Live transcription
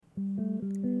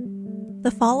The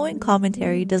following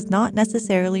commentary does not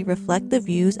necessarily reflect the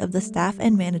views of the staff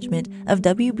and management of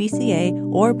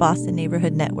WBCA or Boston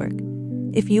Neighborhood Network.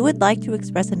 If you would like to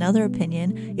express another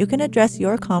opinion, you can address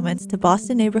your comments to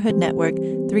Boston Neighborhood Network,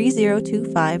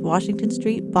 3025 Washington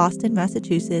Street, Boston,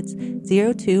 Massachusetts,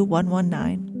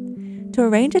 02119. To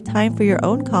arrange a time for your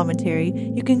own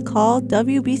commentary, you can call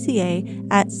WBCA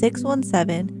at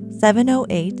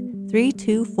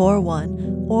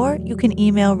 617-708-3241, or you can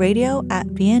email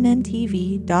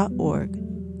radio@bnntv.org.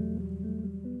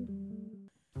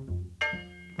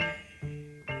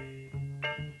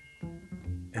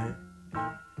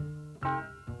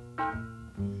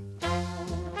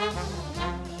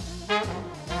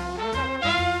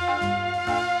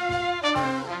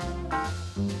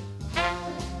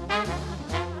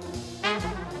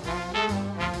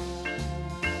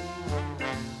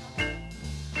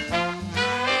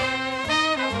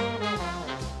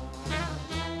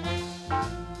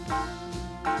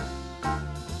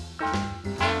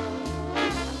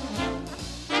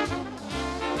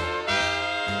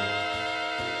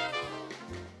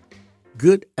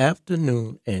 Good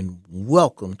afternoon and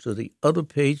welcome to the Other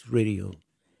Page Radio.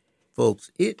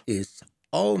 Folks, it is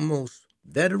almost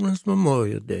Veterans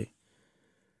Memorial Day.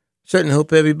 Certainly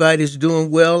hope everybody's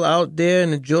doing well out there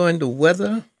and enjoying the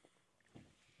weather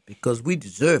because we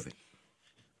deserve it.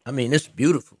 I mean, it's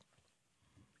beautiful.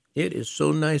 It is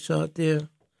so nice out there.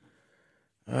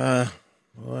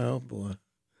 Well, boy,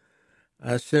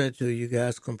 I sent it to you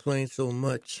guys, complain so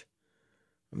much.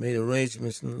 I made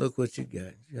arrangements, and look what you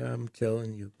got. Yeah, I'm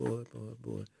telling you, boy.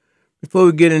 Before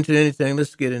we get into anything,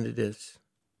 let's get into this.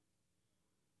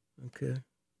 Okay.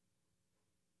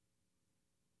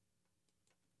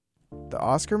 The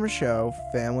Oscar Michaud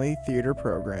Family Theater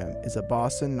Program is a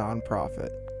Boston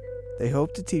nonprofit. They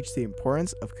hope to teach the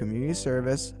importance of community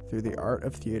service through the art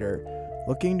of theater,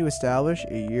 looking to establish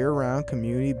a year-round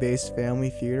community-based family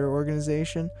theater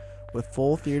organization with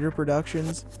full theater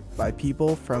productions by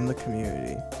people from the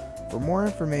community. For more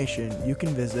information, you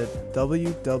can visit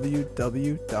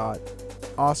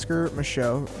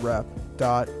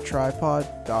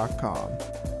www.oscarmichaudrep.tripod.com.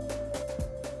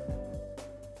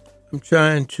 I'm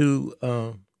trying to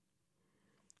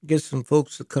get some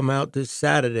folks to come out this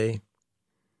Saturday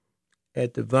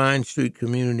at the Vine Street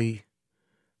Community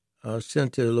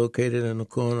Center located in the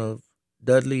corner of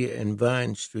Dudley and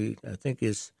Vine Street. I think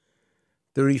it's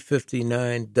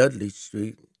 359 Dudley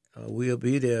Street. We'll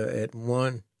be there at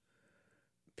 1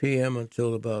 p.m.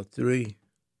 until about 3.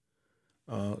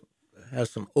 Have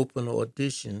some open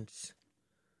auditions.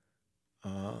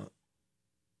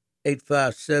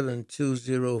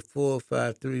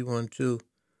 857-204-5312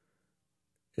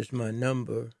 is my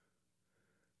number.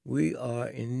 We are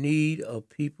in need of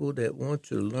people that want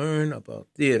to learn about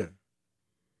theater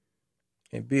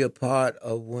and be a part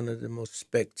of one of the most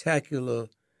spectacular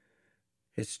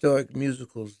historic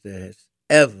musicals that has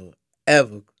ever,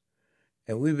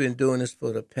 and we've been doing this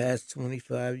for the past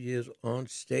 25 years on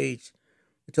stage.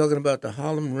 We're talking about the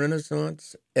Harlem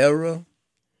Renaissance era,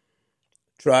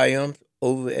 triumph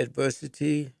over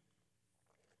adversity.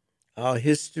 Our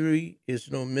history is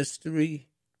no mystery.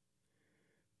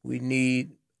 We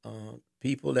need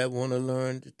people that want to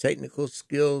learn the technical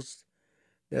skills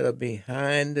that are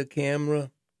behind the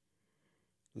camera,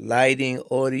 lighting,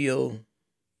 audio,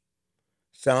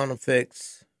 sound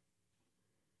effects,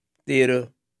 theater,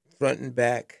 front and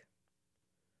back.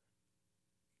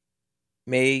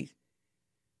 May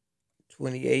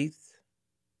 28th,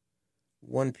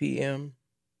 1 p.m.,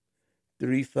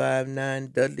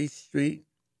 359 Dudley Street,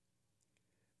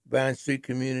 Vine Street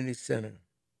Community Center.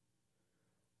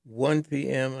 1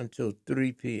 p.m. until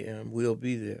 3 p.m. We'll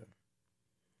be there.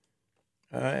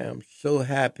 I am so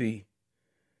happy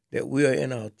that we are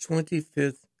in our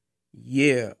 25th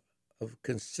year of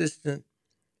consistent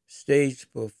stage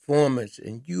performance,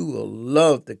 and you will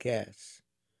love the cast.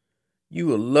 You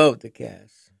will love the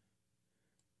cast.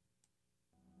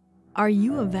 Are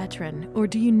you a veteran, or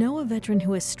do you know a veteran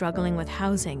who is struggling with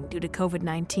housing due to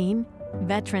COVID-19?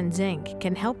 Veterans Inc.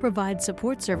 can help provide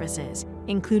support services,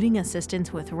 including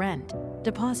assistance with rent,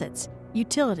 deposits,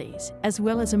 utilities, as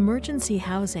well as emergency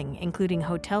housing, including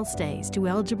hotel stays to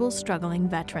eligible struggling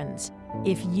veterans.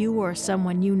 If you or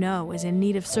someone you know is in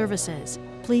need of services,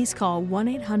 please call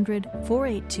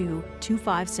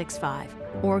 1-800-482-2565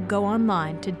 or go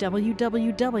online to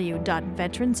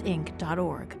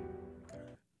www.veteransinc.org.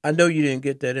 I know you didn't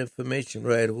get that information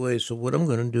right away, so what I'm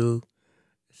going to do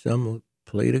is I'm going to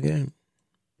play it again.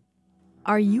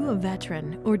 Are you a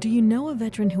veteran, or do you know a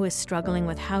veteran who is struggling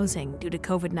with housing due to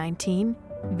COVID-19?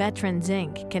 Veterans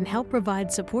Inc. can help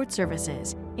provide support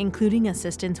services, including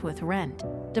assistance with rent,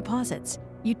 deposits,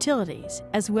 utilities,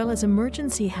 as well as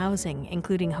emergency housing,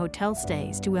 including hotel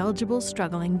stays to eligible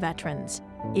struggling veterans.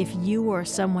 If you or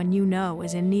someone you know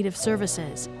is in need of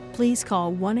services, please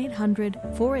call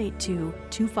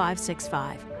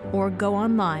 1-800-482-2565 or go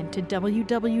online to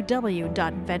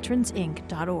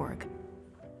www.veteransinc.org.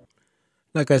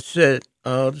 Like I said,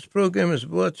 this program is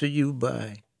brought to you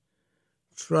by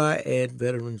Triad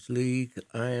Veterans League.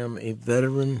 I am a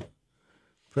veteran,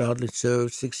 proudly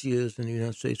served 6 years in the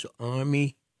United States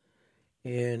Army,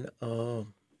 and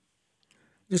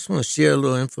just want to share a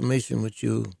little information with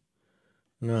you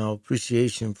and our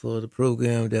appreciation for the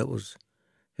program that was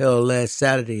held last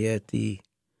Saturday at the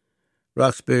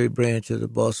Roxbury branch of the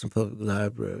Boston Public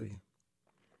Library.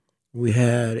 We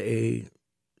had a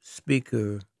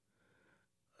speaker,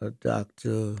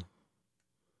 Dr.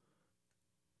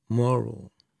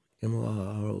 Morrow,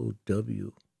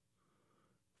 M-O-R-R-O-W,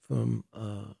 from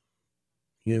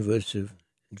University of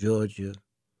Georgia,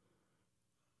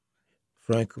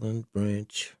 Franklin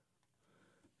branch,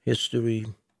 history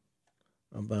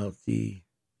about the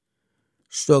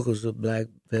struggles of black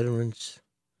veterans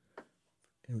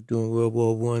during World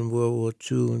War I, World War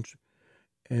II,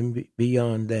 and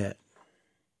beyond that.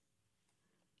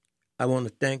 I want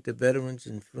to thank the Veterans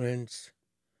and Friends,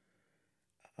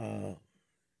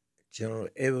 General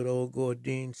Edward O.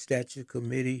 Gordine Statute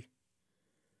Committee,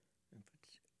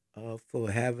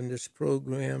 for having this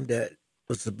program that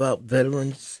was about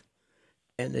veterans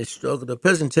and their struggle. The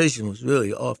presentation was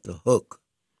really off the hook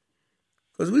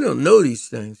because we don't know these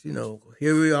things. You know,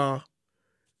 here we are.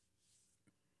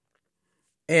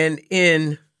 And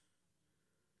in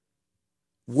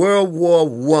World War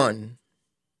I,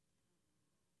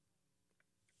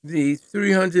 the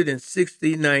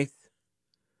 369th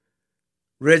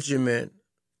Regiment,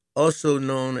 also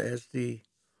known as the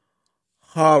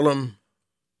Harlem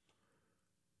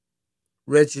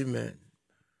Regiment,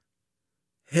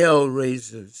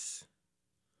 Hellraisers,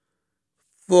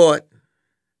 fought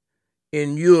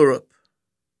in Europe,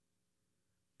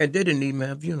 and they didn't even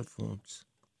have uniforms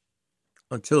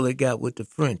until they got with the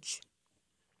French.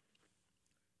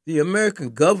 The American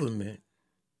government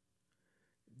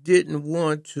didn't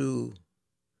want to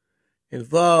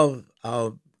involve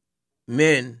our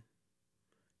men,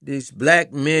 these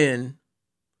black men,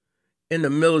 in the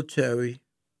military,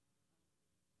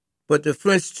 but the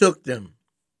French took them.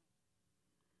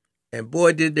 And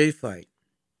boy, did they fight.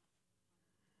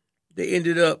 They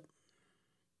ended up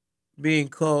being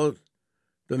called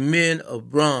the Men of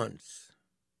Bronze.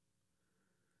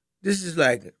 This is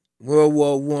like World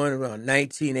War I, around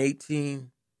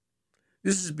 1918.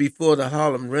 This is before the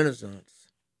Harlem Renaissance.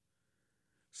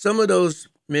 Some of those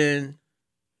men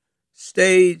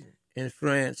stayed in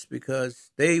France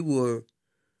because they were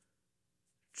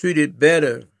treated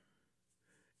better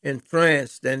in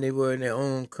France than they were in their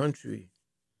own country.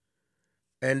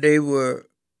 And they were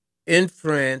in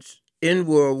France in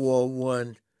World War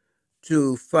I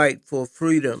to fight for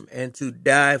freedom and to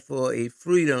die for a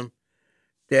freedom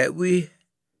that we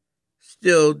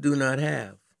still do not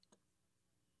have.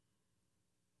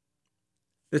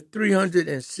 The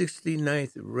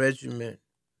 369th Regiment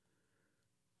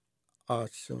are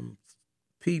some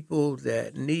people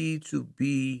that need to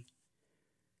be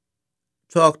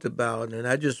talked about, and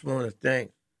I just want to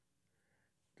thank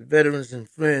the Veterans and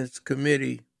Friends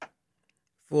Committee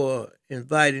for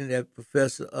inviting that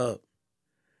professor up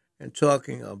and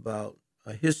talking about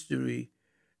a history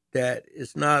that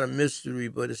is not a mystery,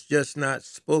 but it's just not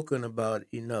spoken about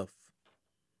enough.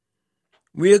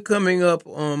 We are coming up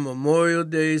on Memorial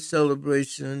Day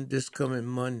celebration this coming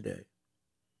Monday.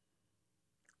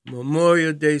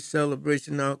 Memorial Day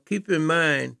celebration. Now, keep in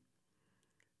mind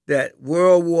that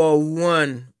World War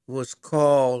I was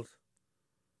called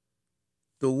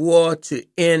the war to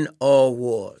end all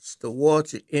wars. The war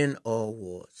to end all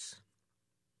wars.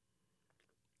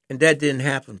 And that didn't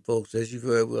happen, folks, as you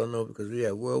very well know, because we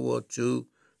had World War II,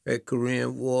 we had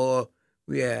Korean War,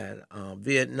 we had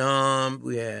Vietnam,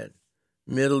 we had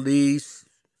Middle East,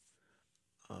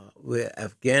 we had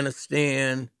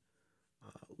Afghanistan,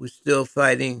 we're still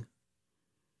fighting.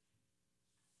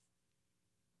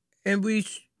 And we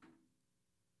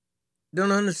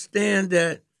don't understand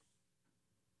that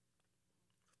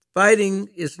fighting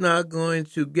is not going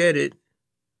to get it.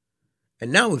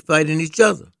 And now we're fighting each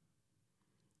other.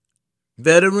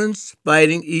 Veterans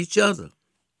fighting each other.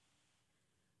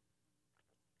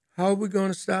 How are we going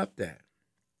to stop that?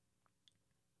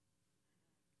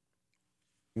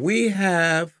 We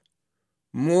have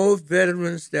more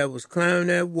veterans that was climbing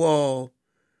that wall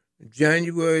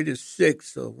January the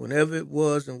 6th or whenever it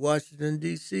was in Washington,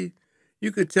 D.C.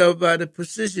 You could tell by the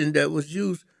precision that was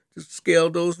used to scale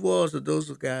those walls of those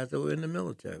guys that were in the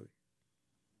military.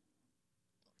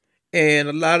 And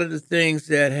a lot of the things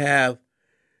that have,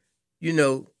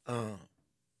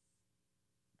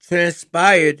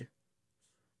 transpired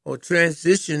or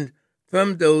transitioned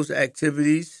from those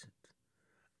activities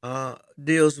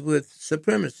deals with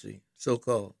supremacy,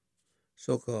 so-called.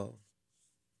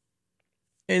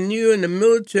 And you're in the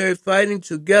military fighting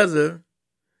together,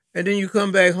 and then you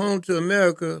come back home to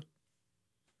America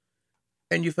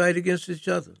and you fight against each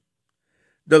other.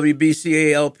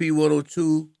 WBCA LP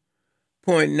 102.9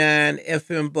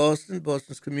 FM Boston,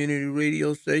 Boston's community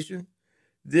radio station.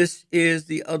 This is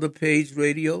the Other Page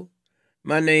Radio.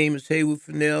 My name is Haywood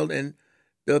Fennell, and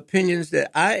the opinions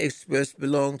that I express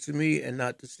belong to me and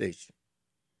not the station.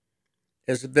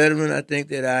 As a veteran, I think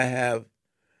that I have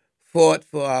fought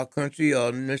for our country,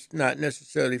 or not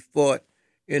necessarily fought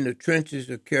in the trenches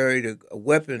or carried a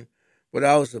weapon, but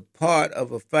I was a part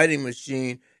of a fighting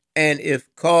machine, and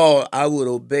if called, I would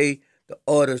obey the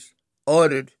orders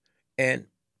ordered and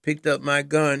picked up my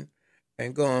gun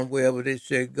and gone wherever they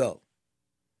said go.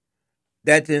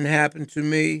 That didn't happen to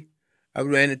me. I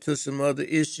ran into some other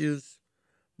issues,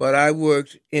 but I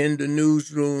worked in the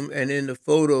newsroom and in the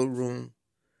photo room,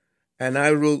 and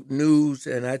I wrote news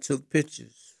and I took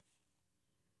pictures.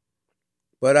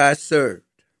 But I served.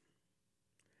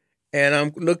 And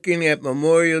I'm looking at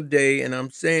Memorial Day and I'm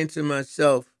saying to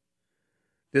myself,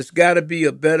 there's got to be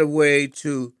a better way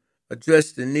to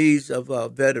address the needs of our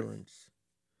veterans.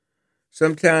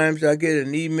 Sometimes I get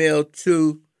an email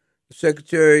to the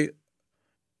Secretary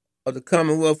of the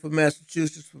Commonwealth of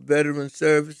Massachusetts for Veteran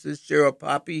Services, Cheryl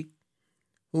Poppy,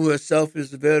 who herself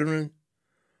is a veteran,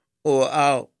 or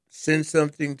I'll send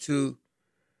something to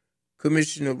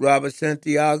Commissioner Robert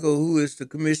Santiago, who is the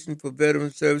Commissioner for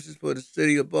Veteran Services for the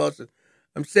City of Boston.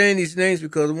 I'm saying these names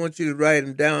because I want you to write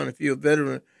them down if you're a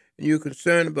veteran and you're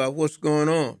concerned about what's going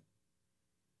on.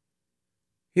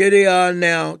 Here they are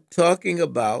now talking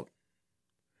about,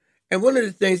 and one of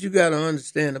the things you got to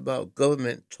understand about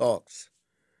government talks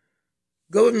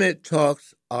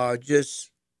are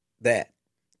just that,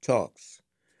 talks.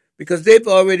 Because they've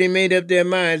already made up their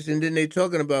minds, and then they're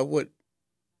talking about what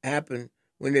happened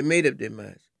when they made up their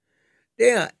minds.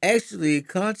 They are actually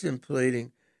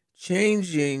contemplating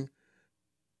changing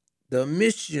the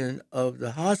mission of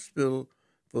the hospital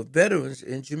for veterans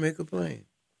in Jamaica Plain.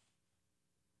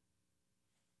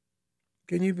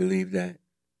 Can you believe that?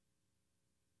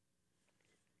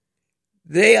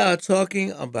 They are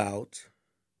talking about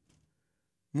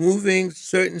moving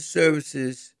certain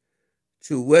services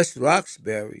to West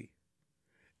Roxbury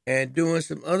and doing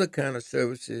some other kind of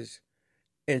services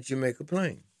in Jamaica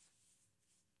Plain.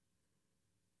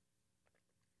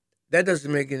 That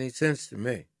doesn't make any sense to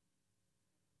me.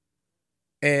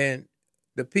 And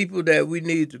the people that we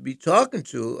need to be talking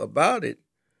to about it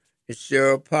is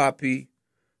Cheryl Poppy,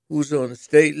 who's on the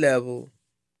state level,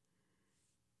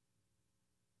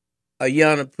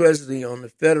 Ayanna Presley on the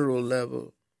federal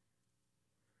level,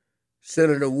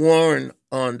 Senator Warren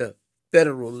on the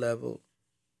federal level,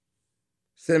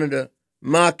 Senator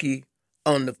Markey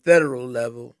on the federal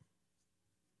level,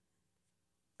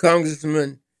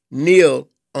 Congressman Neal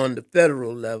on the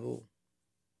federal level.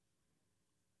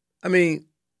 I mean,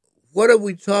 what are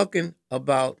we talking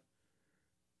about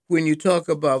when you talk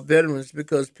about veterans?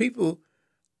 Because people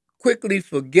quickly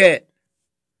forget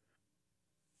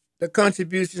the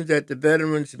contributions that the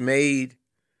veterans made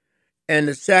and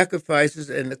the sacrifices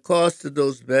and the cost of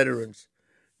those veterans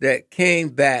that came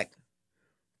back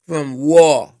from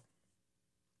war,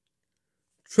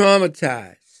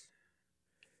 traumatized,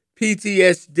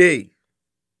 PTSD,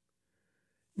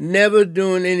 never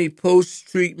doing any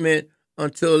post-treatment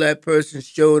until that person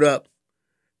showed up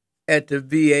at the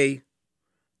VA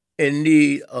in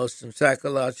need of some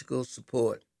psychological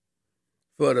support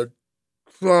for the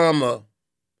trauma,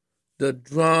 the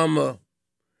drama,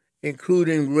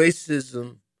 including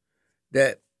racism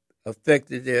that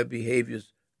affected their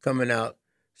behaviors coming out,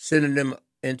 sending them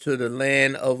into the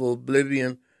land of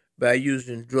oblivion by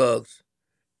using drugs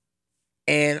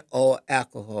and or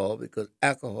alcohol, because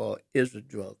alcohol is a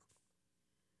drug.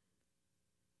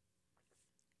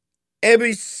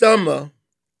 Every summer,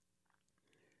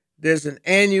 there's an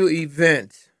annual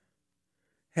event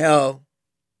held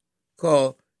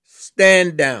called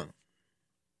Stand Down.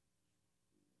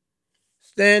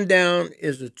 Stand down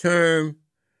is a term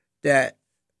that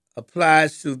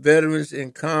applies to veterans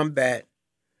in combat,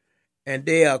 and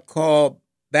they are called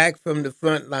back from the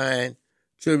front line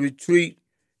to retreat,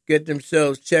 get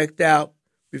themselves checked out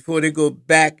before they go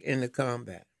back into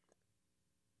combat.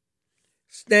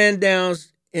 Stand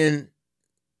downs in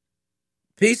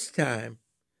peacetime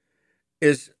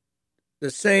is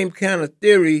the same kind of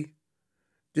theory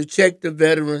to check the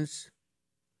veterans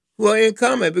who are in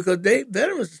combat, because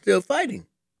veterans are still fighting.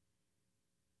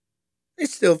 They're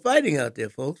still fighting out there,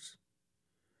 folks.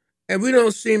 And we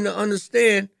don't seem to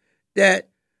understand that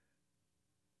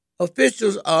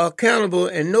officials are accountable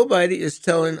and nobody is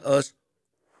telling us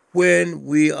when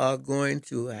we are going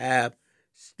to have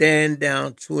Stand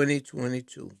Down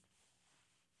 2022.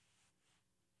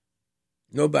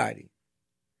 Nobody.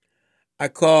 I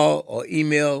called or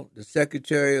emailed the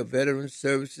Secretary of Veterans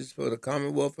Services for the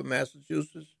Commonwealth of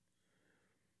Massachusetts.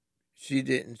 She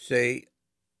didn't say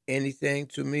anything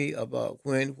to me about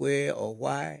when, where, or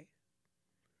why.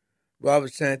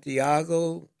 Robert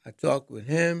Santiago, I talked with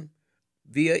him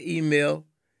via email.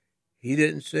 He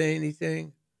didn't say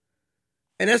anything.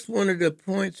 And that's one of the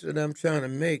points that I'm trying to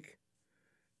make,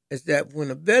 is that when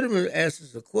a veteran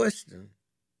asks a question,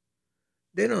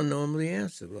 they don't normally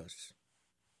answer us.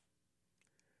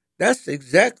 That's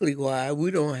exactly why we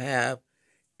don't have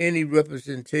any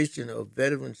representation of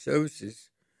veteran services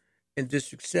in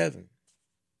District 7.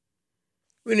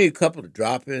 We need a couple of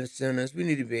drop-in centers. We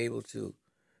need to be able to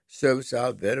service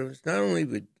our veterans, not only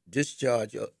with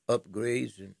discharge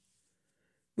upgrades, and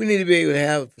we need to be able to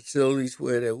have facilities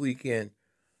where that we can,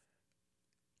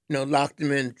 lock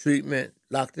them into treatment,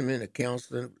 lock them into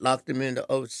counseling, lock them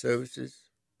into other services.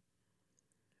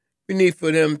 We need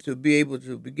for them to be able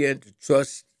to begin to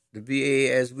trust the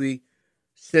VA as we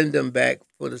send them back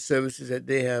for the services that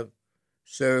they have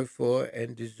served for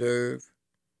and deserve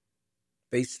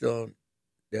based on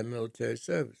their military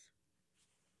service.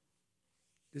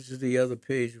 This is the Other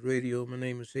Page Radio. My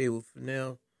name is Haywood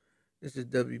Fennell. This is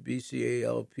WBCA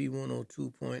LP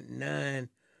 102.9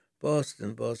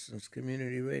 Boston, Boston's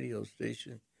community radio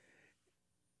station,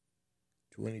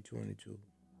 2022.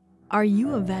 Are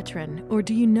you a veteran, or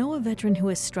do you know a veteran who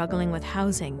is struggling with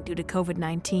housing due to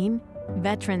COVID-19?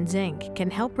 Veterans Inc.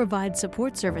 can help provide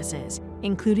support services,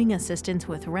 including assistance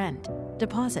with rent,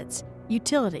 deposits,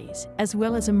 utilities, as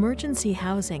well as emergency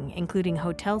housing, including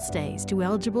hotel stays to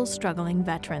eligible struggling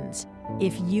veterans.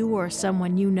 If you or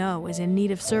someone you know is in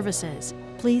need of services,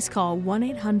 please call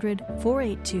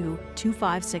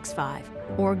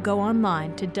 1-800-482-2565 or go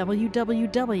online to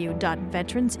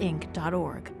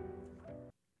www.veteransinc.org.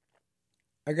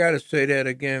 I got to say that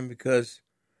again because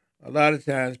a lot of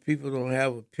times people don't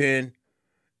have a pen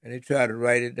and they try to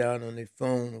write it down on their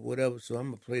phone or whatever, so I'm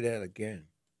going to play that again.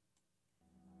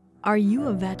 Are you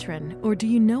a veteran, or do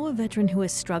you know a veteran who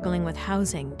is struggling with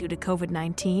housing due to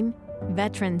COVID-19?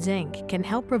 Veterans Inc. can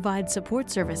help provide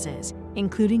support services,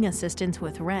 including assistance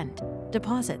with rent,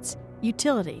 deposits,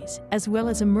 utilities, as well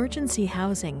as emergency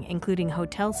housing, including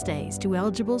hotel stays to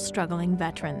eligible struggling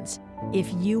veterans.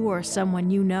 If you or someone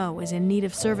you know is in need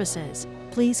of services,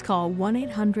 please call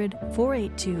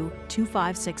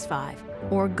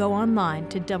 1-800-482-2565 or go online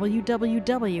to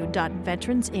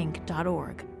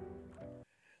www.veteransinc.org.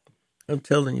 I'm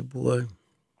telling you, boy,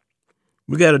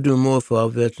 we got to do more for our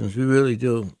veterans. We really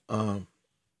do.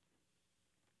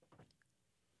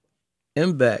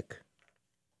 MBAC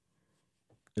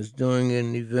is doing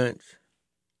an event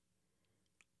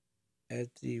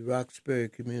at the Roxbury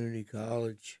Community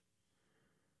College.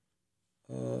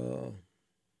 I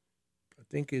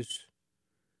think it's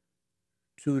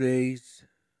 2 days.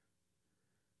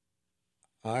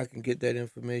 I can get that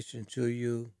information to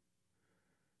you.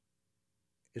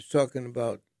 It's talking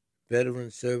about veteran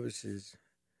services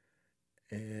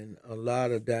and a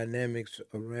lot of dynamics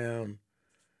around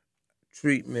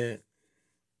treatment,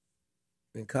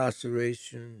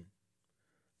 incarceration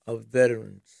of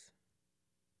veterans.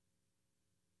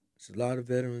 There's a lot of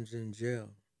veterans in jail.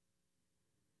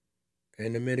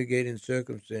 And the mitigating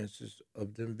circumstances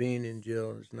of them being in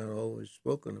jail is not always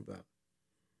spoken about.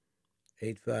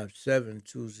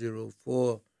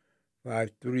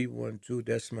 857-204-5312,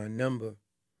 that's my number.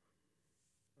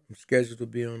 I'm scheduled to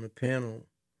be on a panel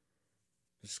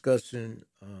discussing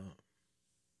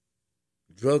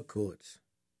drug courts.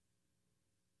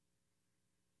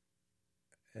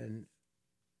 And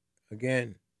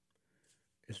again,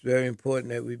 it's very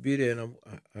important that we be there. And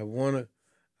I want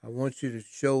you to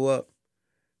show up.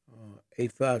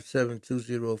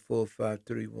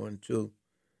 857-204-5312,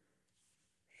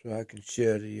 so I can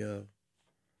share the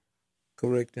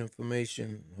correct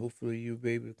information. Hopefully you'll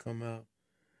be able to come out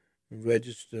and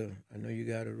register. I know you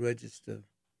got to register.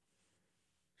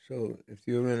 So if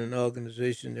you're in an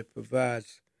organization that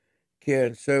provides care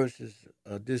and services,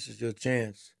 this is your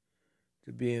chance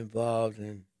to be involved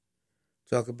and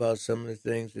talk about some of the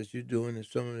things that you're doing and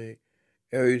some of the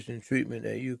areas in treatment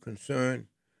that you're concerned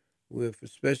with,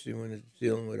 especially when it's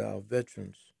dealing with our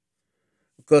veterans.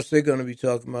 Of course, they're going to be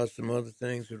talking about some other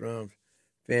things around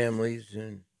families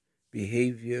and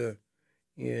behavior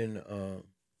in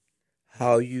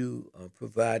how you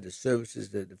provide the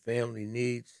services that the family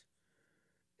needs,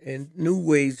 and new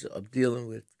ways of dealing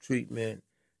with treatment,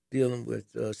 dealing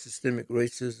with systemic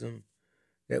racism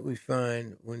that we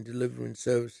find when delivering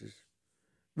services.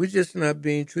 We're just not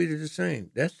being treated the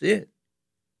same. That's it.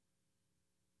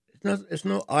 It's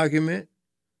no argument,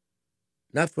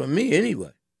 not from me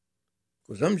anyway,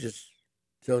 because I'm just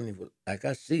telling you like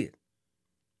I see it.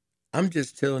 I'm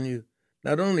just telling you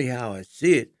not only how I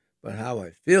see it, but how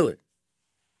I feel it.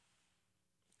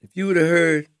 If you would have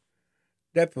heard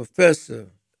that professor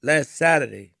last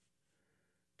Saturday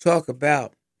talk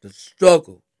about the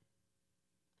struggle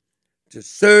to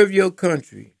serve your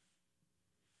country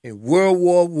in World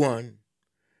War I,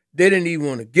 they didn't even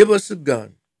want to give us a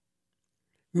gun.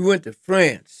 We went to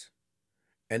France,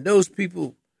 and those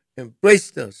people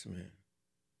embraced us, man,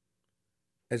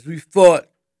 as we fought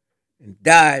and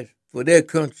died for their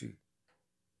country,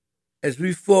 as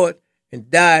we fought and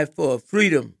died for a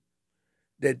freedom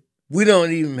that we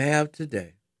don't even have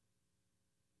today.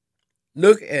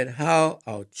 Look at how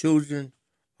our children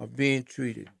are being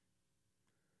treated.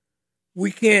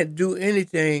 We can't do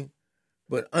anything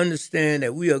but understand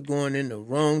that we are going in the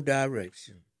wrong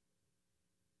direction.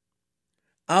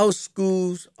 Our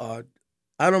schools are,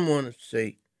 I don't want to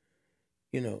say,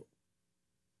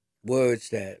 words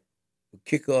that will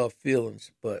kick off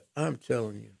feelings, but I'm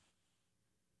telling you,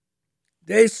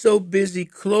 they're so busy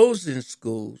closing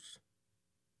schools.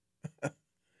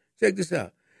 Check this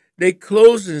out. They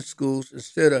closing schools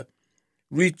instead of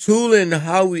retooling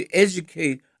how we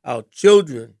educate our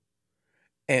children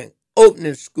and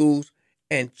opening schools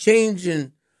and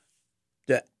changing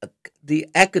the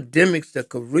academics, the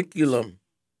curriculum.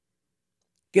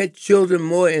 Get children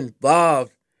more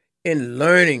involved in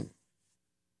learning.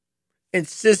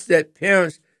 Insist that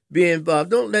parents be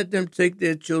involved. Don't let them take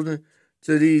their children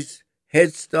to these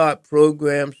Head Start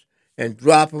programs and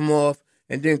drop them off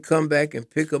and then come back and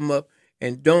pick them up,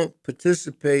 and don't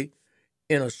participate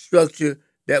in a structure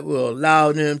that will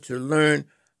allow them to learn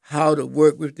how to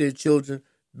work with their children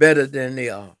better than they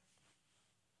are.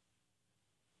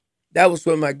 That was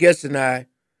what my guest and I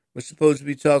were supposed to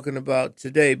be talking about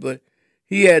today, but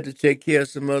he had to take care of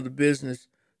some other business.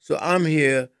 So I'm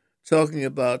here talking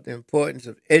about the importance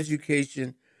of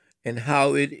education and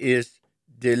how it is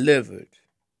delivered.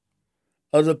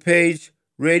 Other Page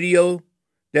Radio,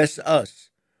 that's us.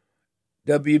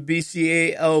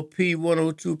 WBCA LP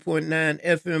 102.9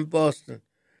 FM Boston.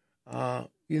 To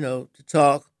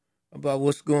talk about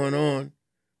what's going on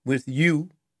with you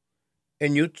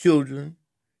and your children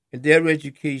and their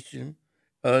education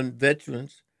and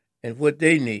veterans and what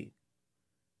they need.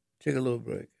 Take a little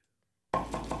break.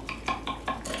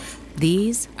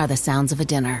 These are the sounds of a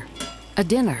dinner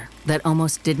that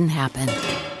almost didn't happen.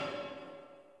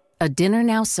 A dinner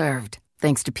now served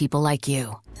thanks to people like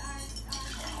you.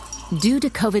 Due to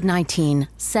COVID-19,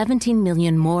 17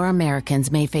 million more Americans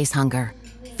may face hunger.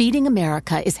 Feeding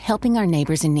America is helping our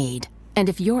neighbors in need. And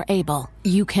if you're able,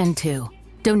 you can too.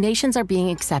 Donations are being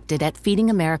accepted at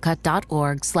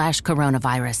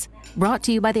feedingamerica.org/coronavirus. Brought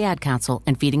to you by the Ad Council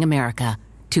and Feeding America,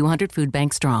 200 food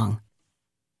banks strong.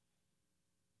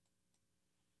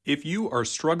 If you are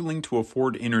struggling to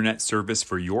afford internet service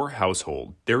for your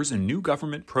household, there's a new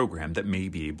government program that may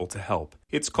be able to help.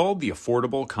 It's called the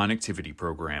Affordable Connectivity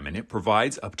Program, and it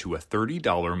provides up to a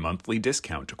 $30 monthly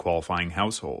discount to qualifying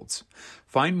households.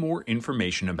 Find more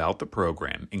information about the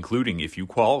program, including if you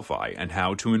qualify and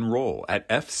how to enroll, at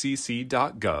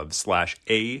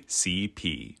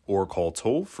fcc.gov/ACP or call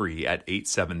toll-free at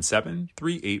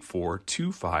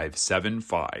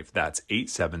 877-384-2575. That's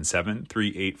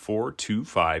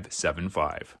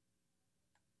 877-384-2575.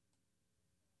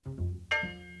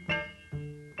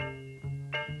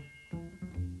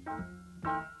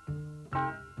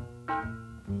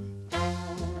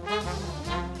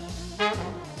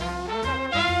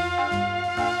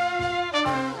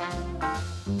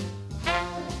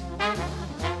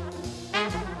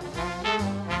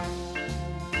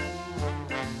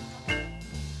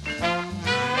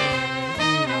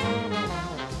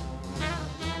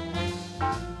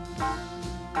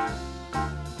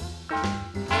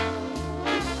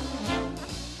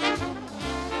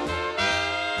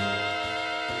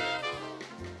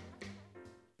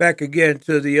 Back again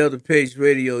to the Other Page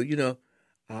Radio.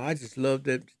 I just love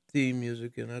that theme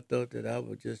music, and I thought that I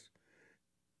would just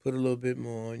put a little bit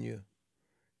more on you.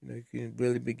 You can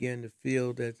really begin to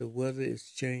feel that the weather is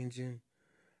changing.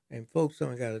 And folks,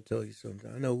 I got to tell you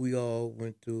something. I know we all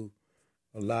went through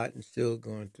a lot and still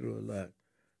going through a lot.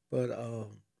 But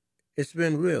it's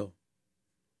been real.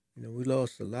 We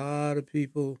lost a lot of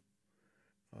people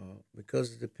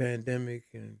because of the pandemic,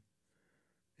 and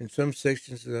in some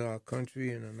sections of our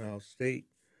country and in our state,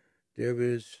 there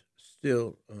is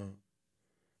still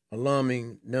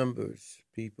alarming numbers,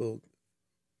 people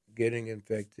getting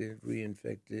infected,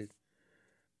 reinfected,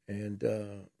 and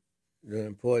the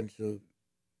importance of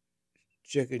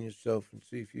checking yourself and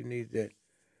see if you need that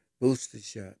booster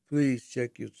shot. Please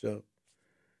check yourself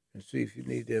and see if you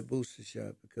need that booster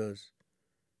shot, because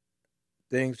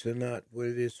things are not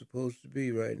where they're supposed to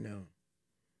be right now.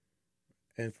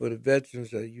 And for the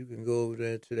veterans, you can go over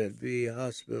there to that VA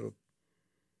hospital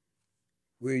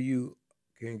where you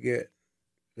can get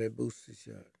that booster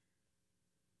shot.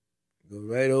 Go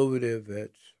right over there,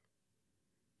 vets.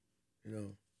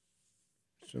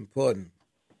 It's important.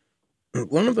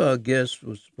 One of our guests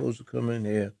was supposed to come in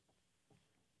here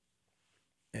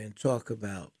and talk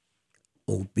about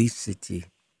obesity.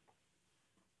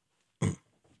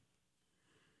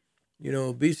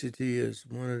 Obesity is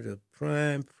one of the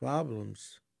prime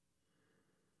problems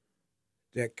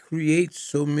that creates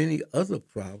so many other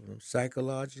problems,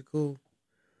 psychological,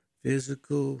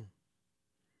 physical,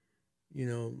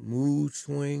 mood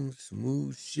swings,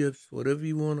 mood shifts, whatever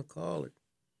you want to call it,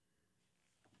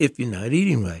 if you're not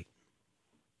eating right.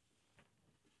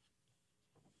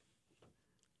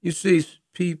 You see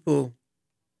people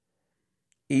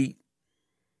eat,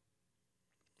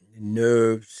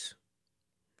 nerves,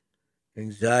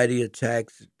 anxiety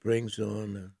attacks, it brings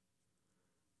on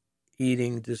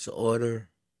eating disorder,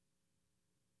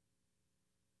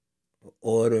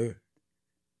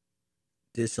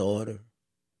 disorder.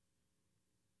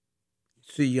 You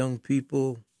see young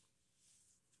people,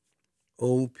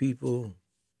 old people,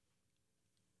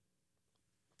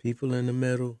 people in the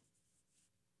middle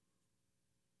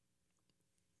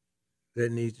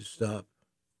that need to stop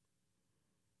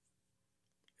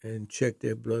and check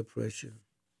their blood pressure,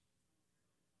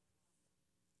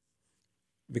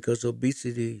 because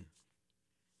obesity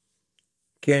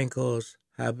can cause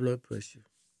high blood pressure.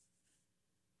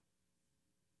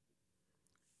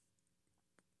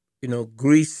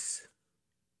 Grease,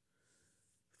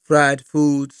 fried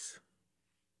foods,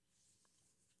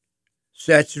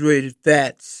 saturated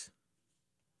fats,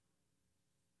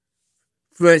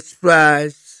 French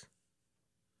fries,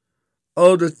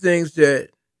 all the things that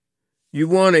you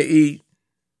want to eat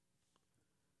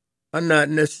are not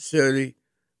necessarily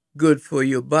good for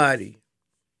your body.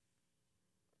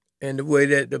 And the way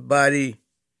that the body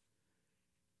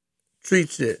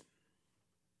treats it.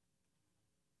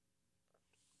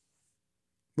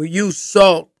 We use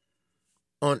salt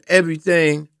on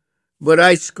everything but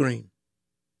ice cream.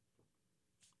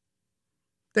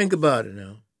 Think about it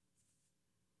now.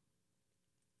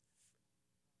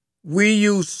 We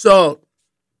use salt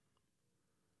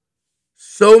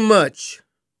so much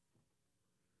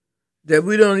that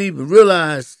we don't even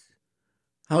realize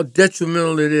how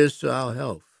detrimental it is to our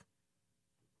health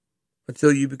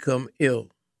until you become ill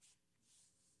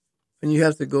and you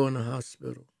have to go in the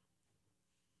hospital.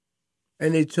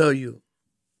 And they tell you,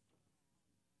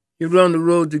 you're on the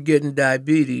road to getting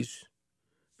diabetes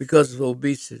because of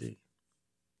obesity.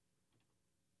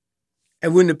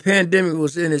 And when the pandemic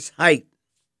was in its height,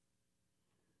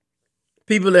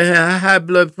 people that had high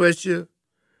blood pressure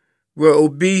were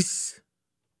obese,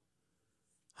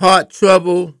 heart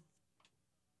trouble,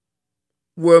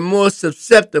 were more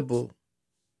susceptible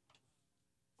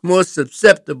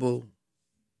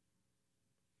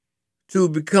to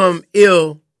become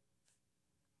ill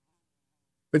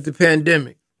with the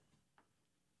pandemic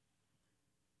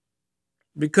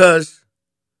because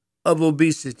of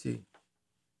obesity.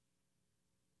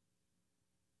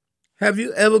 Have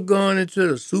you ever gone into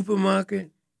the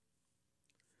supermarket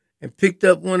and picked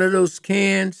up one of those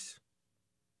cans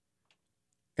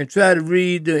and tried to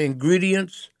read the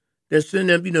ingredients that's in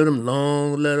them? Them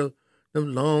long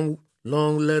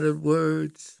lettered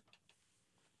words.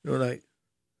 Like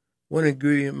one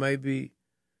ingredient might be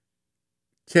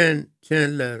 10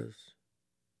 letters.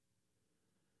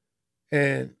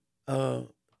 And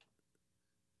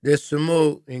there's some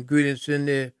more ingredients in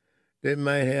there that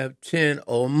might have 10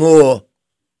 or more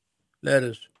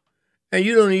letters. And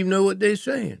you don't even know what they're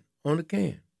saying on the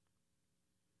can.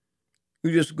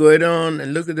 You just go on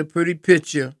and look at the pretty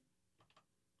picture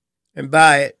and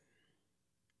buy it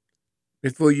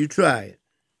before you try it.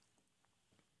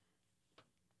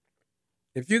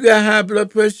 If you got high blood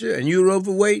pressure and you're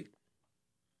overweight,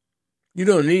 you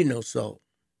don't need no salt.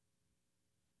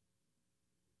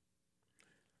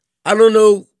 I don't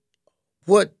know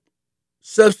what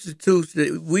substitutes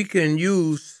that we can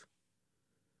use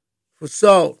for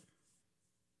salt.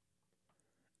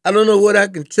 I don't know what I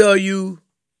can tell you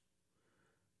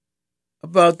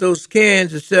about those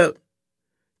cans except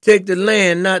take the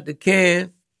land, not the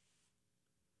can.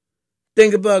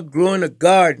 Think about growing a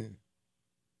garden.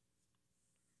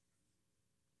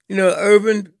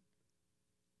 Urban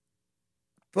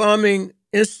Farming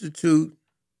Institute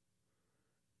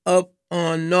up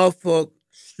on Norfolk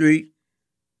Street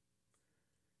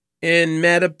in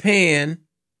Mattapan,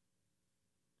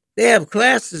 they have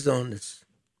classes on this.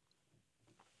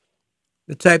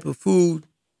 The type of food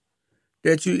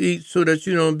that you eat so that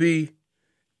you don't be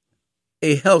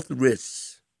a health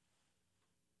risk.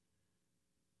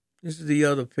 This is the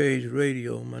Other Page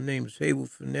Radio. My name is Haywood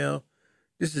Fennell.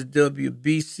 This is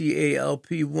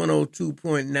WBCALP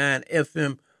 102.9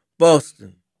 FM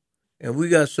Boston. And we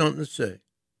got something to say.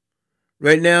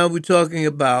 Right now we're talking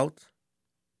about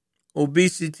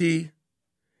obesity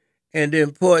and the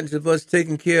importance of us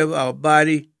taking care of our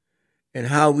body and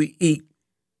how we eat.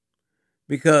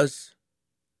 Because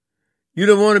you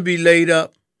don't want to be laid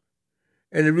up.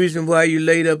 And the reason why you're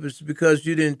laid up is because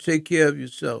you didn't take care of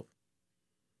yourself.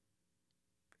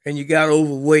 And you got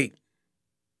overweight.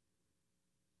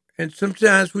 And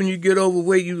sometimes when you get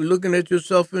overweight, you're looking at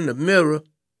yourself in the mirror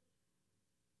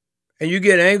and you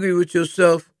get angry with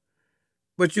yourself,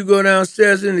 but you go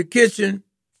downstairs in the kitchen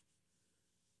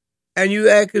and you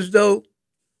act as though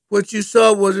what you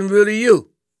saw wasn't really you.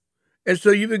 And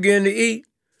so you begin to eat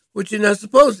what you're not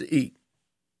supposed to eat.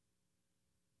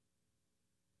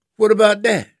 What about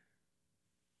that?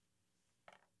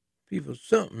 People,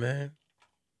 something, man.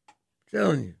 I'm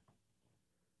telling you.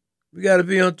 We got to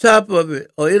be on top of it,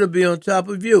 or it'll be on top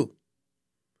of you.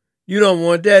 You don't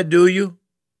want that, do you?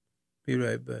 Be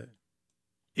right back.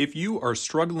 If you are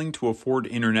struggling to afford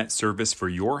internet service for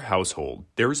your household,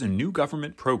 there's a new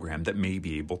government program that may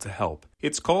be able to help.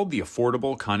 It's called the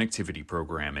Affordable Connectivity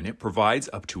Program, and it provides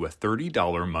up to a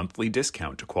 $30 monthly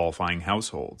discount to qualifying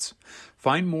households.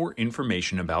 Find more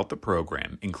information about the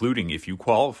program, including if you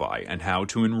qualify and how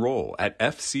to enroll, at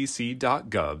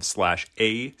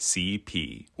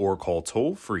fcc.gov/ACP or call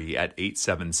toll-free at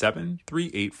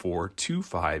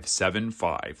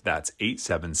 877-384-2575. That's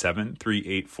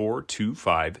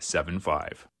 877-384-2575.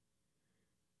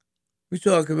 We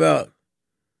talk about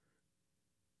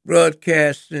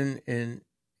broadcasting and,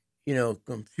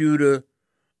 computer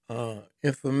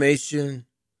information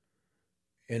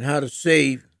and how to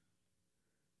save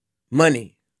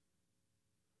money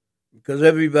because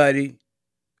everybody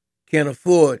can't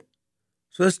afford.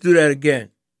 So let's do that again.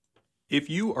 If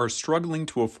you are struggling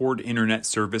to afford internet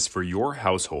service for your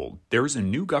household, there's a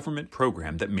new government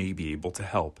program that may be able to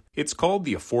help. It's called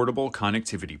the Affordable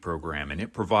Connectivity Program, and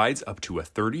it provides up to a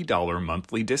 $30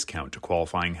 monthly discount to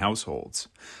qualifying households.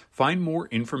 Find more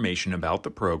information about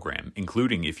the program,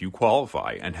 including if you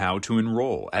qualify and how to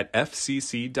enroll, at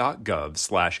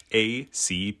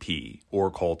fcc.gov/ACP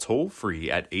or call toll-free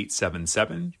at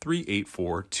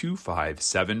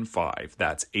 877-384-2575.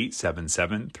 That's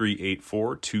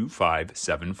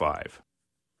 877-384-2575.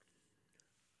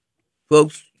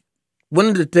 Folks, one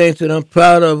of the things that I'm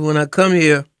proud of when I come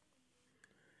here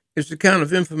is the kind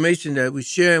of information that we're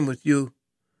sharing with you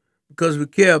because we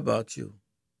care about you.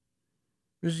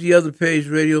 This is the Other Page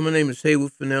Radio. My name is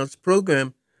Haywood Fennell. This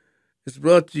program is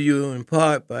brought to you in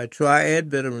part by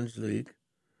Triad Veterans League.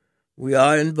 We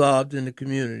are involved in the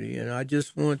community, and I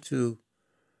just want to,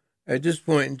 at this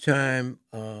point in time,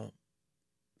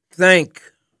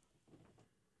 thank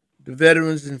the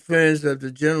veterans and friends of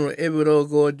the General Edward O.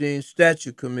 Gordine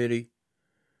Statue Committee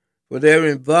for their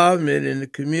involvement in the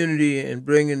community and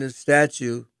bringing the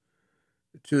statue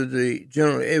to the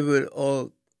General Edward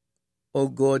O.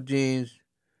 Gordine's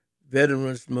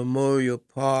Veterans Memorial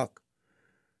Park,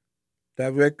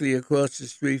 directly across the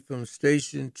street from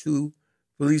Station 2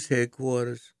 Police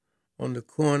Headquarters on the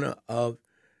corner of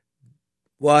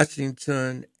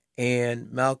Washington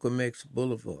and Malcolm X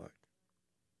Boulevard.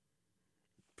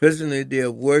 Presently,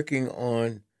 they're working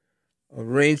on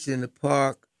arranging the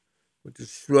park with the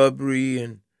shrubbery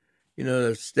and,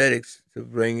 the aesthetics to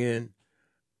bring in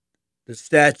the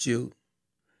statue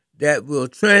that will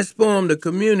transform the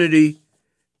community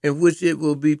in which it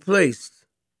will be placed.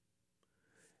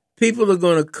 People are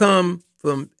going to come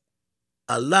from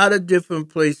a lot of different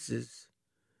places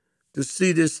to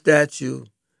see this statue.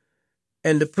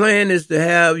 And the plan is to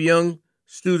have young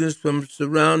students from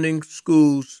surrounding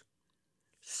schools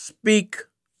speak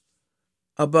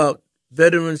about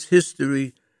veterans'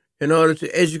 history in order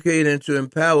to educate and to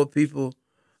empower people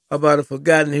about a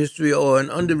forgotten history or an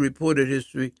underreported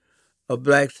history of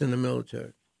blacks in the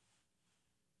military.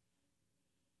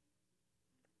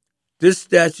 This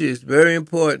statue is very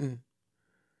important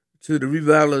to the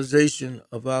revitalization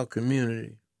of our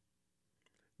community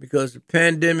because the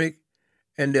pandemic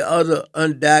and the other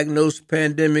undiagnosed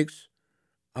pandemics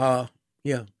are,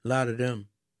 a lot of them.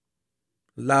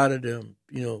 A lot of them,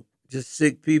 just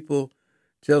sick people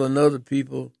telling other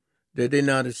people that they're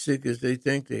not as sick as they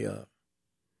think they are.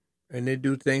 And they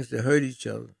do things to hurt each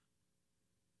other.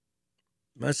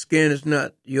 My skin is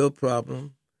not your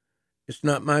problem. It's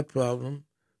not my problem.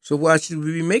 So why should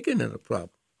we be making it a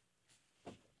problem?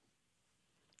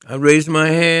 I raised my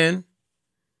hand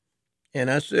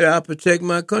and I said I'll protect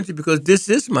my country because this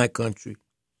is my country.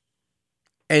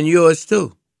 And yours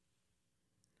too.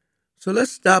 So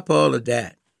let's stop all of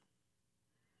that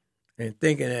and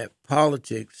thinking that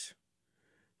politics,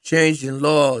 changing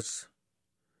laws,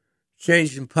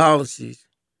 changing policies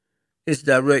is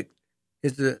direct,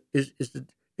 is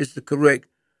the correct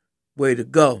way to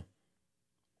go.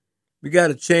 We got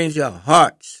to change our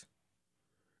hearts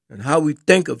and how we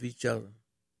think of each other.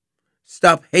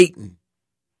 Stop hating.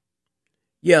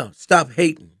 Stop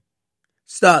hating.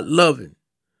 Start loving.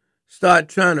 Start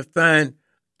trying to find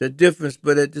the difference,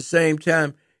 but at the same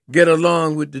time, get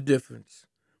along with the difference.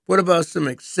 What about some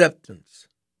acceptance?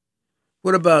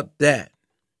 What about that?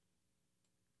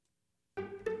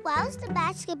 Why was the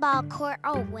basketball court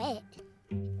all wet?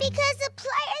 Because the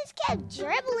players kept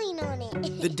dribbling on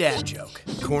it. The dad joke.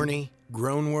 Corny,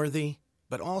 groan-worthy,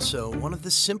 but also one of the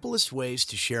simplest ways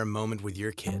to share a moment with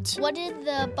your kids. What did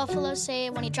the buffalo say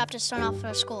when he dropped his son off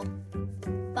for school?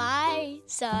 Bye,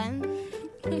 son.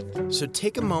 So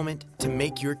take a moment to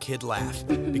make your kid laugh,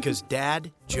 because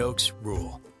dad jokes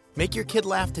rule. Make your kid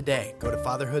laugh today. Go to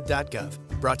fatherhood.gov.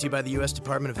 Brought to you by the U.S.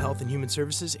 Department of Health and Human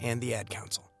Services and the Ad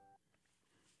Council.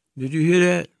 Did you hear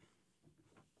that?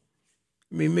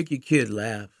 Make your kid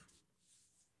laugh.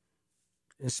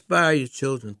 Inspire your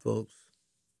children, folks.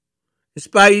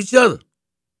 Inspire each other.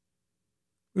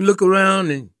 You look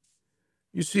around and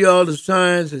you see all the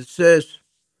signs that says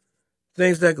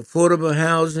things like affordable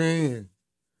housing and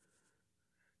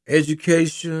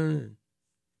education.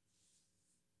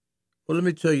 Well, let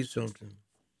me tell you something.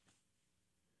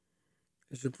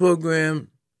 It's a program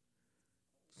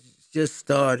just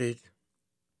started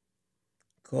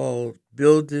called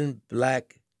Building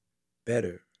Black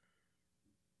Better.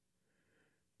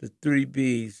 The 3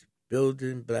 B's,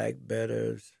 Building Black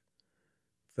Better,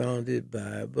 founded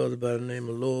by a brother by the name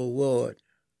of Lowell Ward.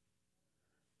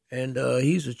 And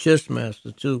he's a chess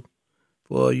master, too,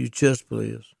 for all you chess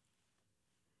players.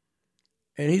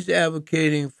 And he's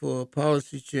advocating for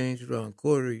policy change around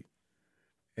Corey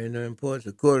and the importance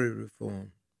of Corey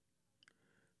reform.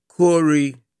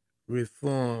 Corey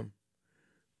reform.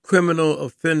 Criminal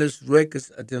Offenders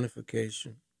Records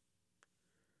Identification.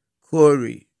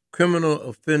 Corey. Criminal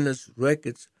Offenders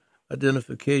Records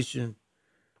Identification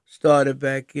started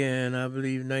back in, I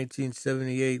believe,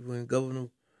 1978 when Governor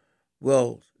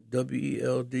Wells,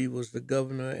 W-E-L-D, was the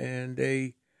governor, and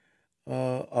they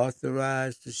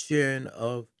authorized the sharing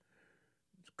of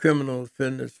criminal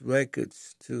offenders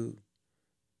records to,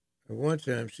 at one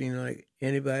time, seemed like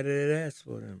anybody that asked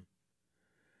for them.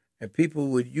 And people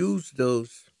would use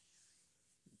those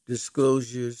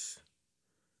disclosures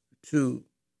to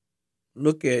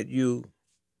look at you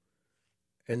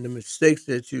and the mistakes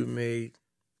that you made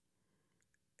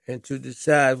and to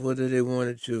decide whether they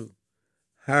wanted to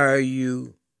hire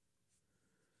you,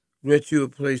 rent you a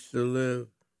place to live,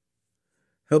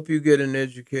 help you get an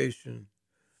education.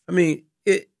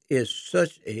 It is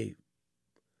such a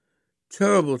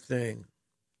terrible thing.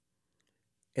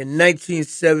 In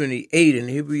 1978, and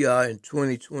here we are in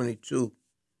 2022,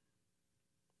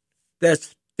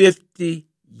 that's 50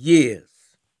 years.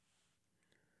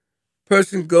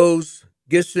 Person goes,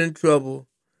 gets in trouble,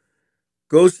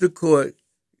 goes to court,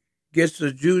 gets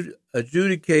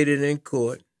adjudicated in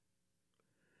court,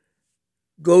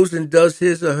 goes and does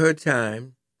his or her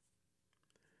time,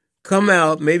 come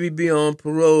out, maybe be on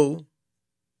parole,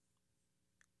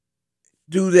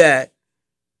 do that,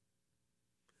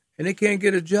 and they can't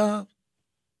get a job.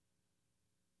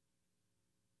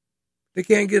 They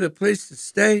can't get a place to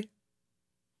stay.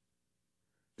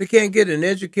 They can't get an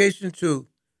education to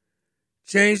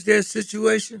change their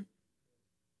situation.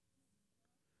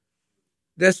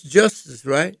 That's justice,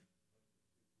 right?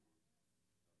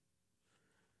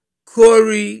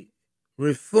 Corey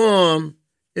reform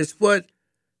is what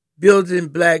Building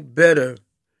Black Better,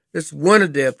 it's one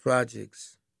of their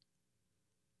projects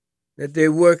that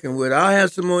they're working with. I'll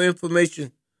have some more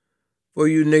information for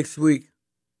you next week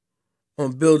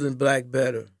on Building Black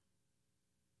Better.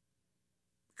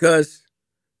 Because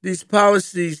these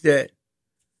policies that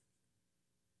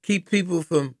keep people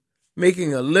from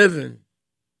making a living,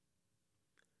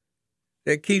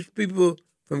 that keeps people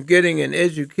from getting an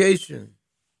education,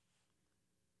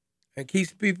 and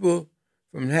keeps people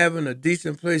from having a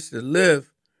decent place to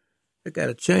live, they got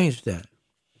to change that.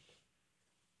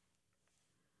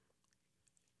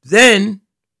 Then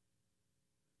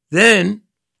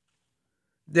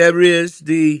there is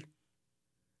the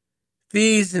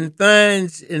fees and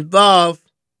fines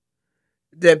involved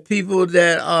that people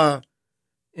that are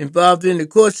involved in the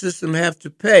court system have to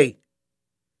pay.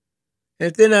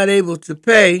 And if they're not able to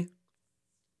pay,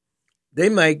 they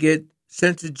might get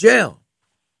sent to jail.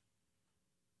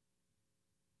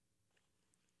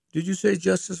 Did you say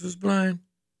justice was blind?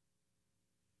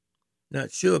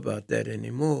 Not sure about that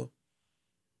anymore.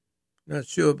 Not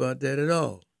sure about that at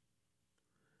all.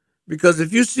 Because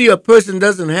if you see a person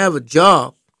doesn't have a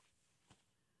job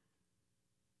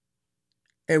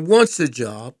and wants a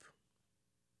job,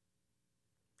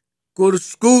 go to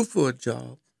school for a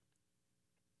job,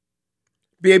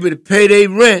 be able to pay their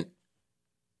rent,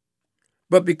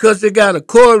 but because they got a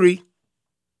query,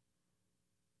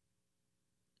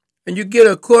 and you get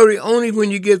a query only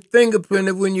when you get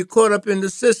fingerprinted, when you're caught up in the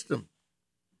system.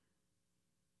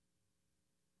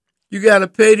 You got to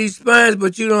pay these fines,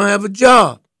 but you don't have a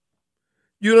job.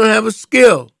 You don't have a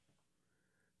skill.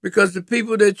 Because the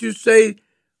people that you say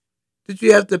that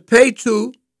you have to pay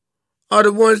to are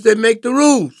the ones that make the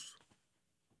rules.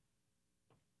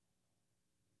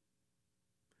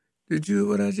 Did you hear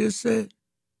what I just said?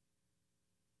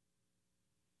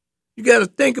 You got to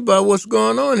think about what's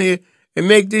going on here and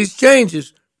make these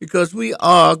changes because we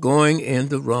are going in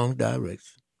the wrong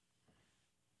direction.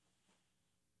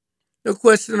 No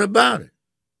question about it.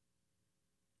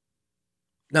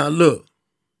 Now look,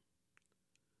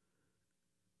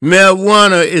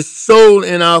 marijuana is sold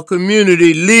in our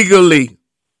community legally.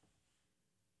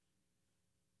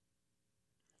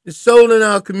 It's sold in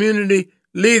our community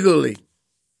legally.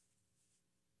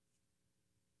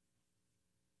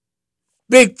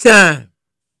 Big time.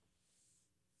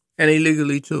 And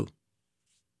illegally too.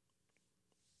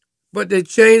 But they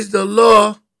changed the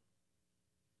law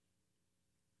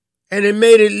and it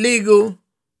made it legal.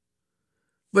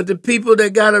 But the people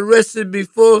that got arrested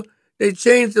before they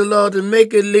changed the law to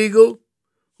make it legal,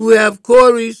 who have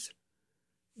queries,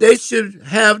 they should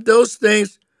have those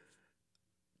things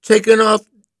taken off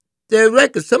their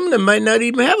record. Some of them might not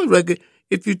even have a record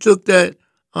if you took that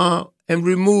and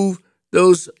removed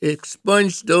those,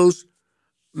 expunged those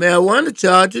marijuana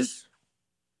charges.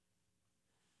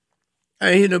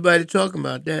 I ain't hear nobody talking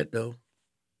about that, though.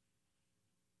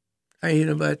 I ain't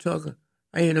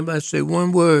hear nobody say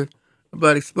one word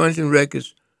about expunging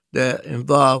records that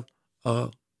involve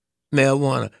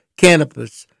marijuana.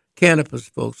 Cannabis,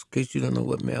 folks, in case you don't know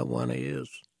what marijuana is.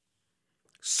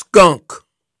 Skunk.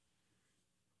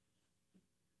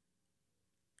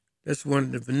 That's one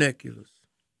of the vernaculars.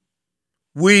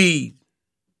 Weed.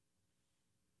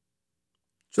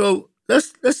 So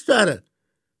let's try to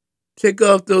take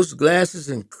off those glasses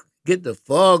and get the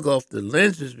fog off the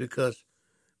lenses because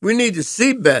we need to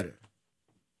see better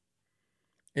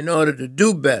in order to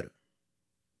do better.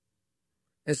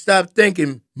 And stop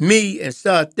thinking me and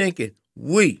start thinking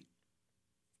we.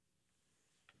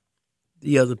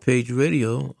 The Other Page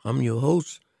Radio, I'm your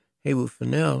host, Haywood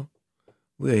Fennell.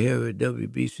 We're here at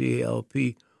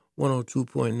WBCALP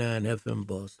 102.9 FM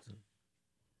Boston.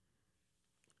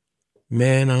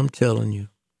 Man, I'm telling you.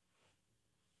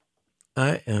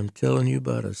 I am telling you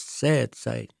about a sad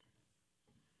sight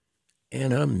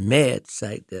and a mad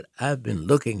sight that I've been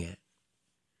looking at.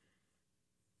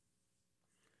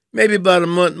 Maybe about a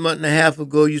month and a half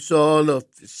ago, you saw all the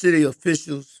city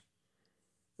officials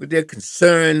with their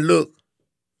concerned look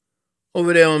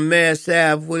over there on Mass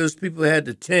Ave where those people had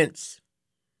the tents.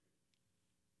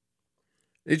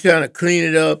 They're trying to clean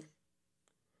it up.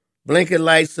 Blinking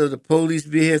lights of the police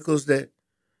vehicles that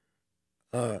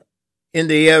are in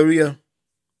the area.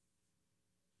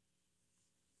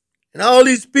 And all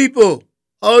these people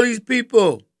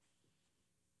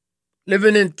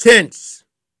living in tents.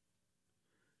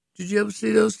 Did you ever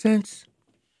see those tents?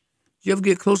 Did you ever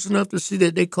get close enough to see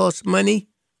that they cost money?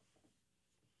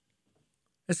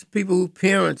 That's the people who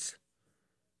parents,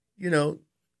 you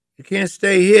can't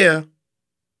stay here.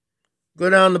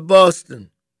 Go down to Boston.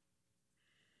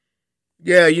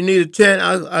 Yeah, you need a tent.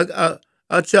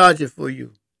 I'll charge it for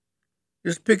you.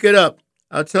 Just pick it up.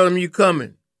 I'll tell them you're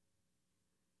coming.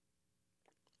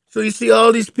 So you see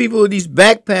all these people with these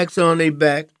backpacks on their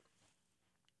back,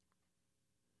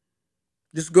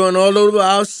 just going all over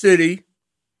our city.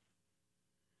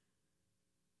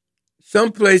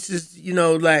 Some places,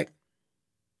 like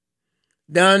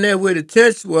down there where the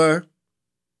tents were,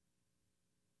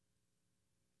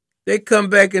 they come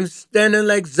back and standing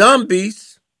like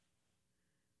zombies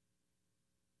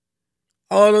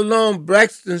all along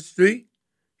Braxton Street.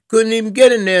 Couldn't even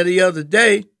get in there the other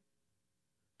day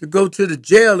to go to the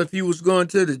jail if you was going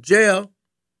to the jail.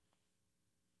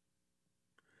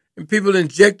 And people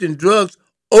injecting drugs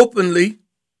openly.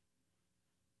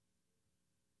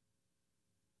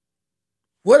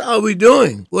 What are we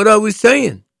doing? What are we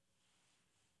saying?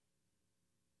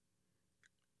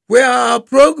 Where are our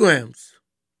programs?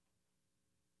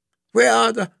 Where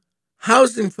are the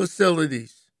housing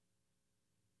facilities?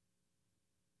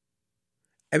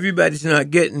 Everybody's not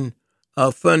getting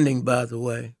our funding, by the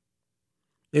way.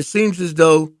 It seems as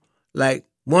though like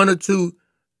one or two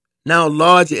now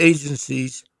large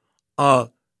agencies are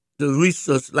the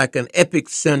resource, like an epic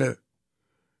center.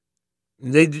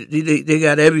 They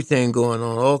got everything going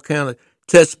on, all kind of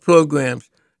test programs,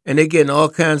 and they're getting all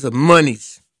kinds of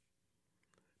monies.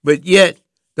 But yet,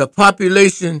 the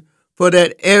population for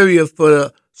that area for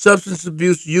the substance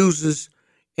abuse users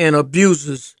and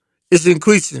abusers is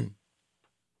increasing.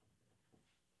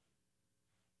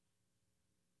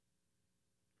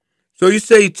 So you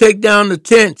say you take down the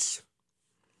tents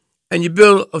and you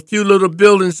build a few little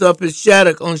buildings up in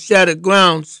Shattuck on Shattuck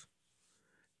grounds,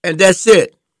 and that's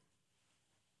it.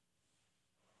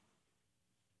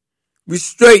 We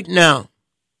straight now.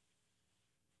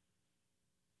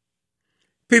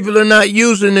 People are not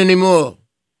using anymore.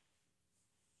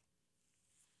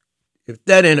 If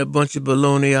that ain't a bunch of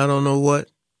baloney, I don't know what.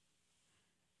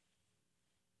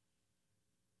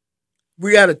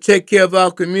 We got to take care of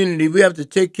our community. We have to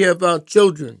take care of our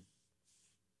children.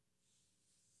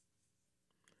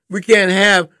 We can't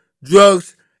have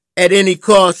drugs at any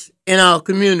cost in our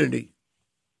community.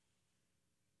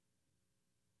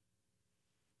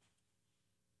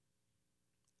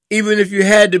 Even if you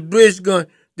had the bridge going,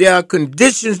 there are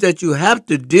conditions that you have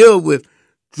to deal with.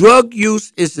 Drug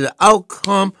use is the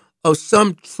outcome of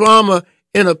some trauma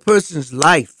in a person's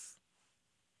life.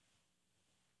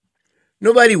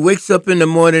 Nobody wakes up in the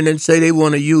morning and say they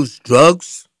want to use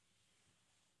drugs.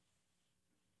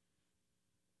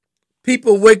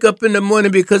 People wake up in the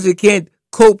morning because they can't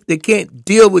cope, they can't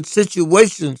deal with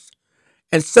situations,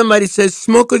 and somebody says,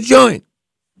 smoke a joint.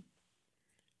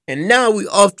 And now we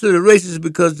off to the races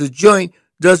because the joint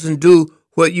doesn't do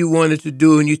what you wanted to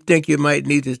do, and you think you might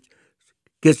need to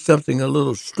get something a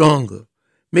little stronger.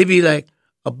 Maybe like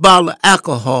a bottle of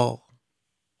alcohol,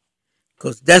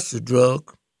 because that's a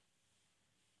drug.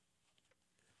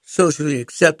 Socially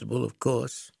acceptable, of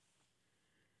course.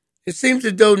 It seems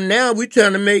as though now we're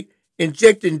trying to make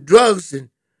injecting drugs and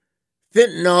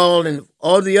fentanyl and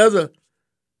all the other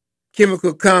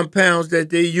chemical compounds that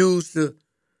they use to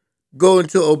go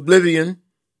into oblivion.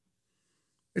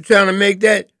 They're trying to make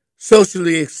that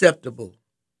socially acceptable.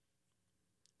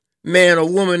 Man or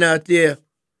woman out there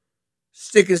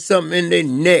sticking something in their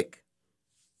neck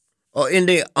or in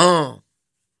their arm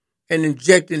and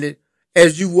injecting it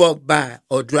as you walk by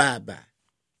or drive by.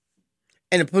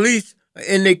 And the police are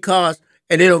in their cars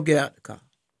and they don't get out the car.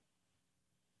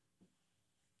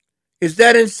 Is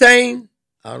that insane?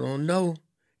 I don't know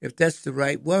if that's the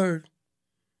right word.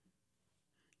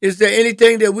 Is there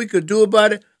anything that we could do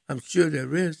about it? I'm sure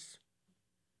there is,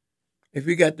 if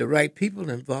we got the right people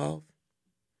involved.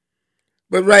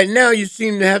 But right now you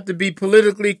seem to have to be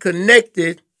politically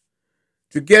connected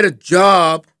to get a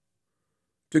job,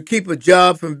 to keep a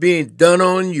job from being done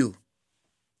on you.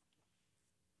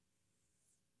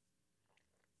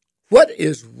 What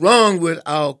is wrong with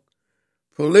our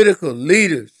political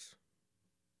leaders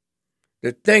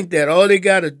that think that all they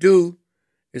got to do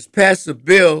is pass a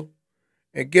bill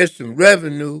and get some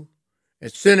revenue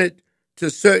and send it to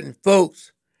certain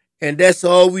folks, and that's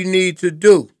all we need to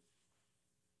do?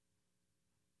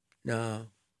 Now,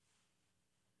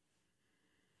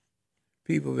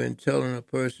 people have been telling a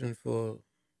person for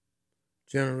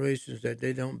generations that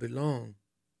they don't belong.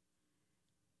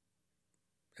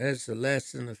 That's the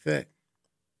lasting effect.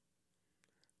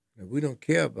 And we don't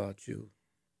care about you.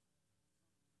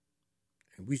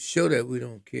 And we show that we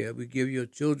don't care. We give your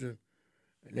children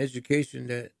an education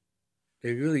that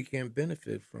they really can't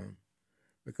benefit from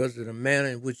because of the manner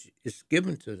in which it's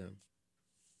given to them.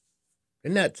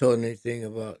 They're not taught anything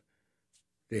about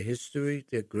their history,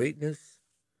 their greatness,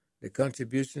 their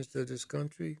contributions to this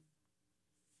country.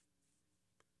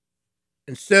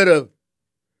 Instead of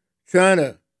trying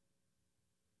to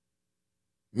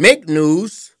make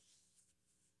news,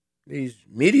 these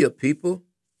media people,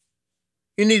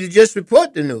 you need to just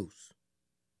report the news.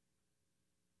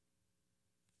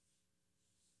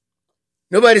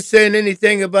 Nobody's saying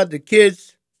anything about the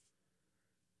kids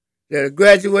that are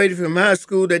graduated from high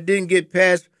school that didn't get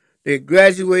past. They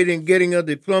graduated and getting a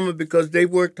diploma because they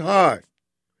worked hard.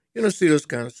 You don't see those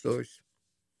kind of stories.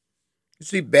 You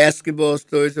see basketball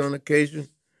stories on occasion.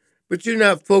 but you're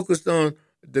not focused on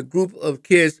the group of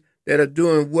kids that are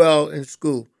doing well in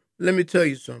school. Let me tell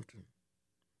you something.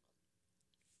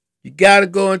 You got to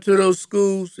go into those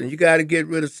schools and you got to get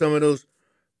rid of some of those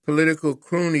political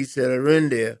cronies that are in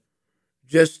there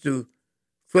just to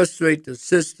frustrate the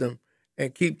system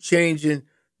and keep changing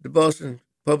the Boston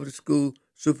public school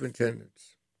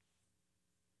superintendents.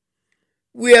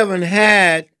 We haven't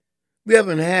had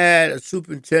a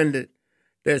superintendent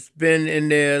that's been in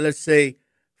there, let's say,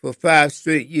 for 5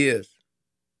 straight years.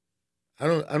 I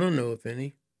don't know of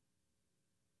any.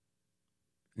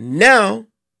 Now,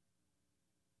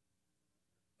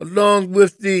 along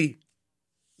with the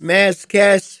mass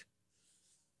cash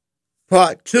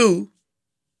part 2,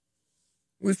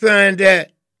 we find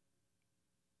that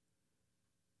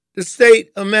the state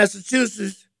of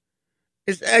Massachusetts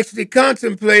is actually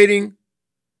contemplating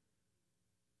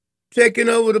taking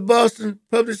over the Boston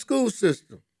public school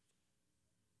system.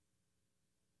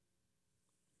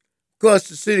 Of course,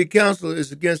 the city council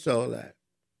is against all that.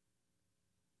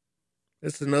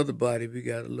 That's another body we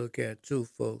got to look at too,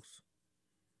 folks.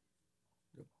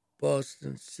 The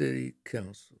Boston City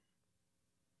Council.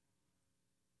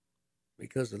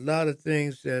 Because a lot of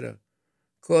things that are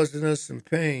causing us some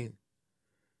pain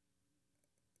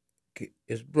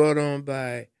is brought on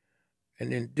by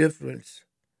an indifference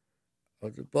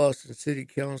of the Boston City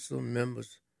Council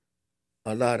members,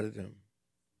 a lot of them.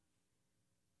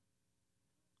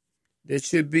 There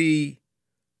should be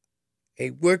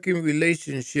a working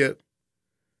relationship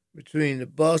between the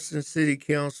Boston City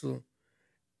Council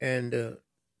and the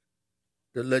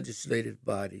legislative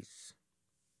bodies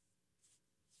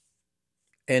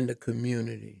and the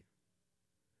community.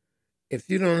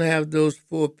 If you don't have those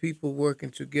 4 people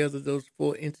working together, those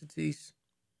 4 entities,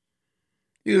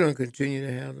 you're going to continue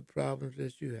to have the problems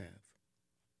that you have.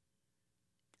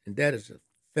 And that is a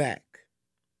fact.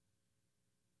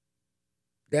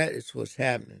 That is what's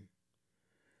happening.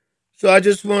 So I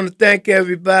just want to thank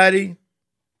everybody.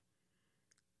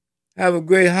 Have a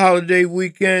great holiday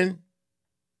weekend.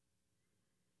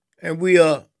 And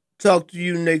we'll talk to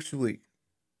you next week.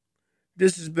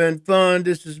 This has been fun.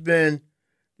 This has been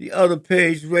the Other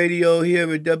Page Radio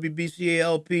here at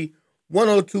WBCALP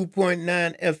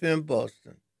 102.9 FM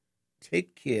Boston.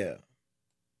 Take care.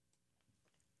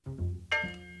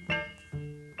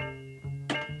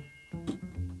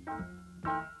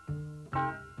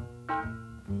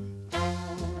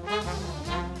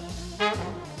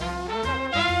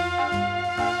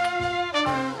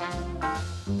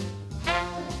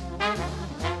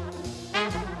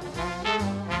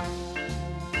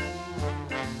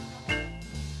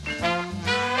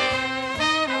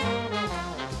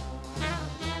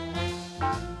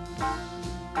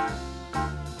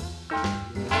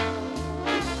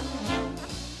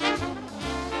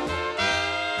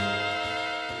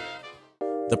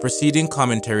 The preceding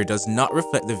commentary does not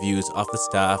reflect the views of the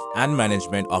staff and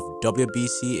management of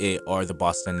WBCA or the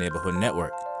Boston Neighborhood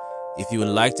Network. If you would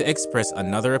like to express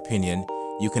another opinion,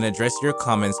 you can address your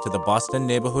comments to the Boston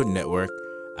Neighborhood Network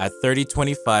at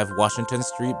 3025 Washington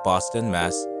Street, Boston,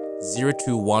 Mass.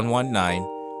 02119.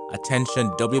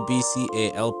 Attention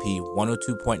WBCA LP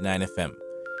 102.9 FM.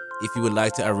 If you would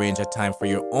like to arrange a time for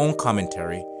your own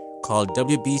commentary, call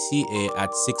WBCA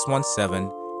at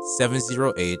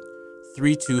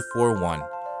 617-708-3241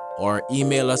 or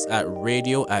email us at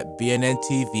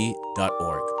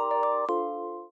radio@bnntv.org.